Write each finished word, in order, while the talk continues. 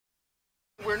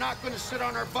we're not going to sit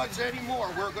on our butts anymore.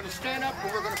 We're going to stand up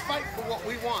and we're going to fight for what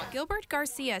we want. Gilbert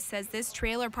Garcia says this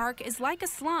trailer park is like a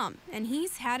slum, and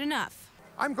he's had enough.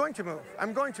 I'm going to move.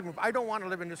 I'm going to move. I don't want to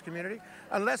live in this community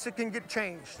unless it can get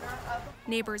changed.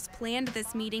 Neighbors planned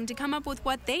this meeting to come up with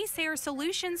what they say are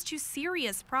solutions to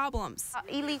serious problems.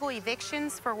 Illegal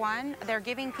evictions, for one. They're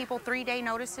giving people 3-day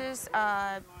notices,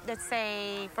 let's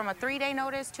say from a 3-day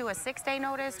notice to a 6-day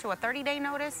notice to a 30-day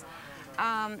notice.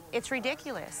 It's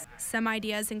ridiculous. Some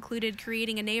ideas included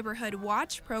creating a neighborhood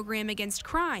watch program against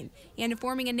crime and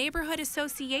forming a neighborhood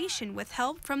association with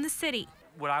help from the city.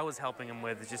 What I was helping them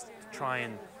with is just to try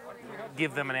and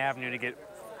give them an avenue to get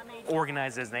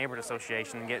organized as a neighborhood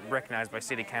association and get recognized by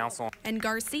city council. And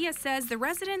Garcia says the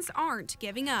residents aren't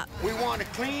giving up. We want a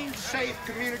clean, safe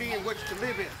community in which to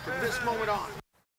live in from this moment on.